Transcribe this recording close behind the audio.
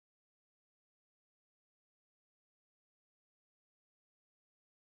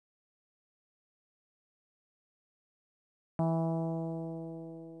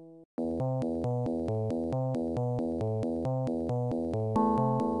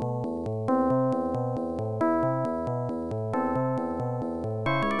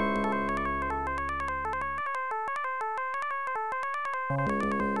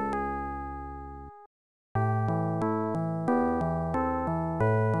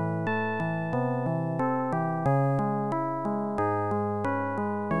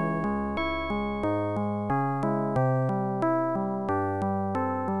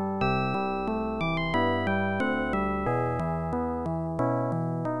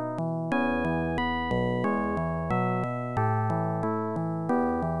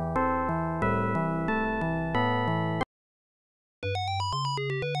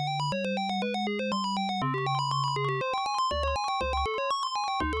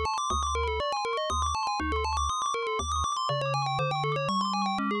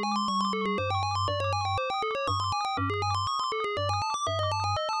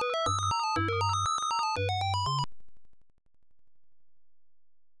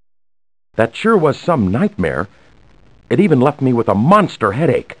That sure was some nightmare. It even left me with a monster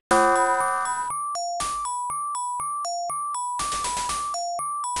headache.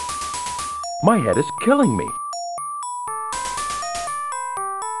 My head is killing me.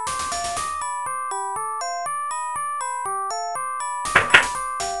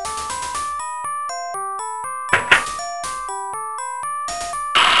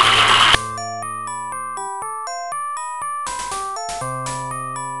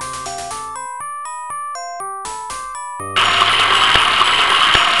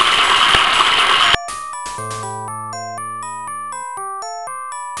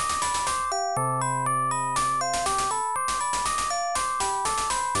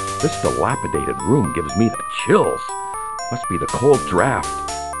 This dilapidated room gives me the chills. Must be the cold draft.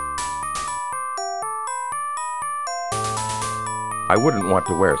 I wouldn't want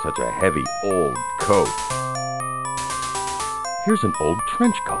to wear such a heavy, old coat. Here's an old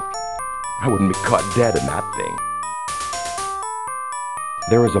trench coat. I wouldn't be caught dead in that thing.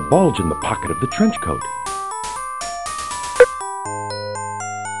 There is a bulge in the pocket of the trench coat.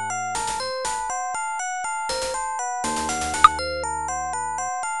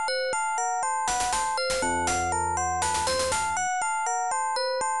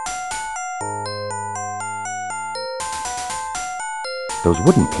 Those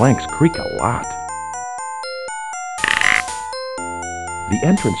wooden planks creak a lot. The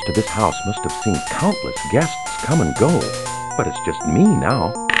entrance to this house must have seen countless guests come and go, but it's just me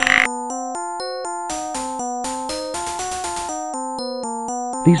now.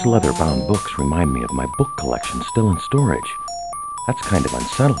 These leather-bound books remind me of my book collection still in storage. That's kind of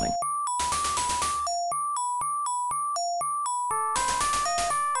unsettling.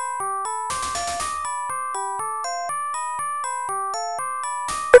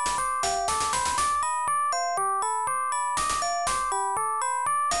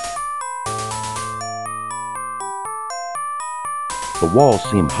 The walls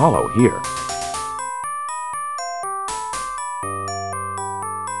seem hollow here.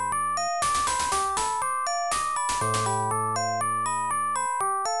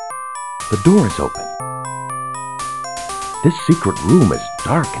 The door is open. This secret room is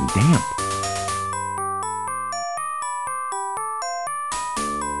dark and damp.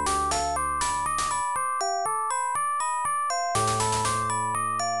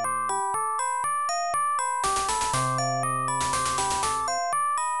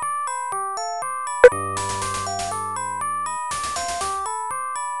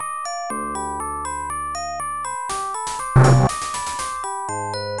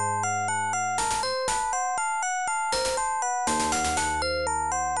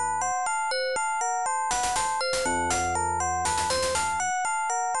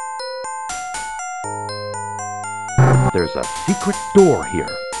 There's a secret door here.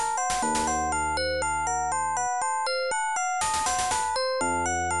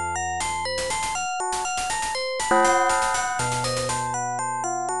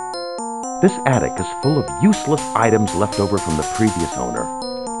 This attic is full of useless items left over from the previous owner.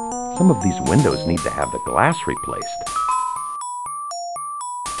 Some of these windows need to have the glass replaced.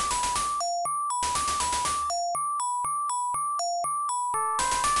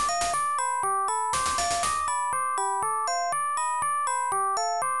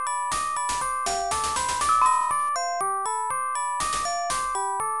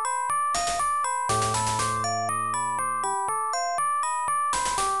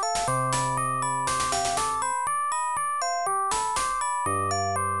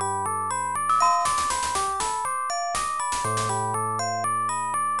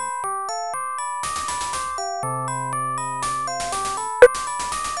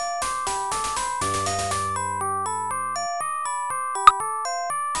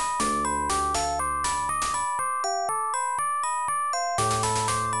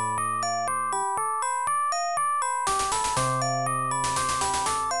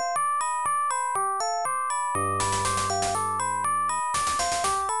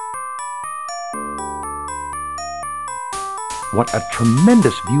 What a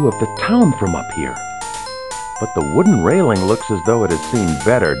tremendous view of the town from up here. But the wooden railing looks as though it has seen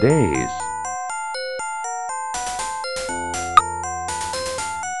better days.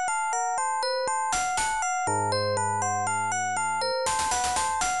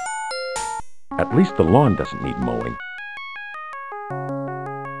 At least the lawn doesn't need mowing.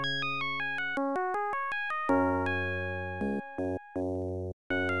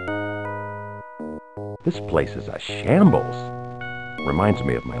 This place is a shambles. Reminds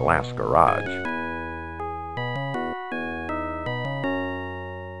me of my last garage.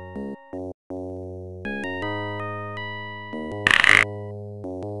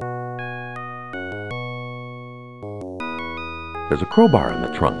 There's a crowbar in the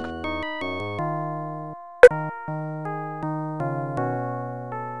trunk.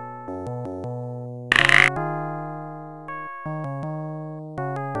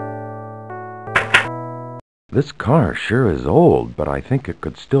 This car sure is old, but I think it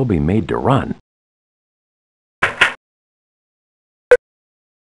could still be made to run.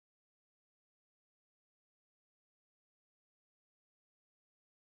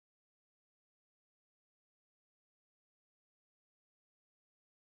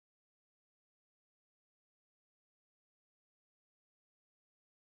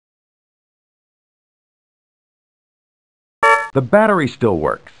 The battery still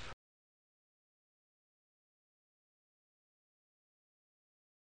works.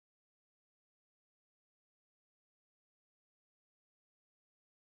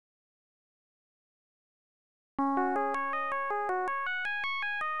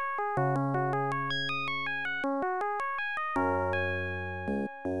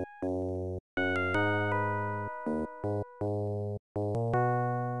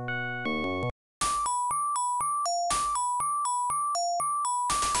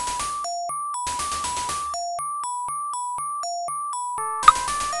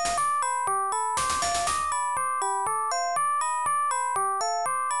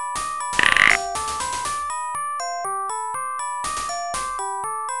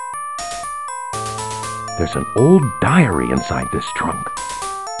 There's an old diary inside this trunk.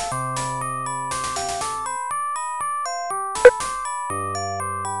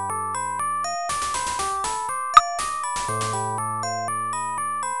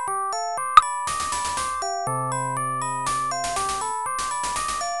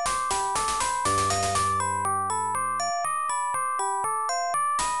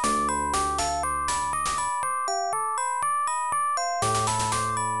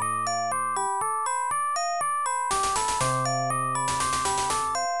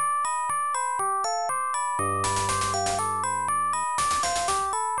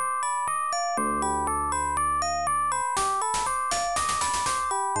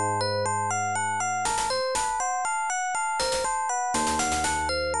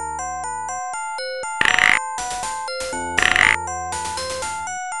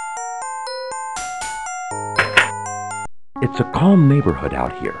 It's a calm neighborhood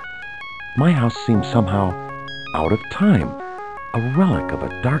out here. My house seems somehow out of time, a relic of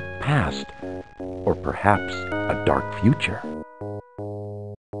a dark past, or perhaps a dark future.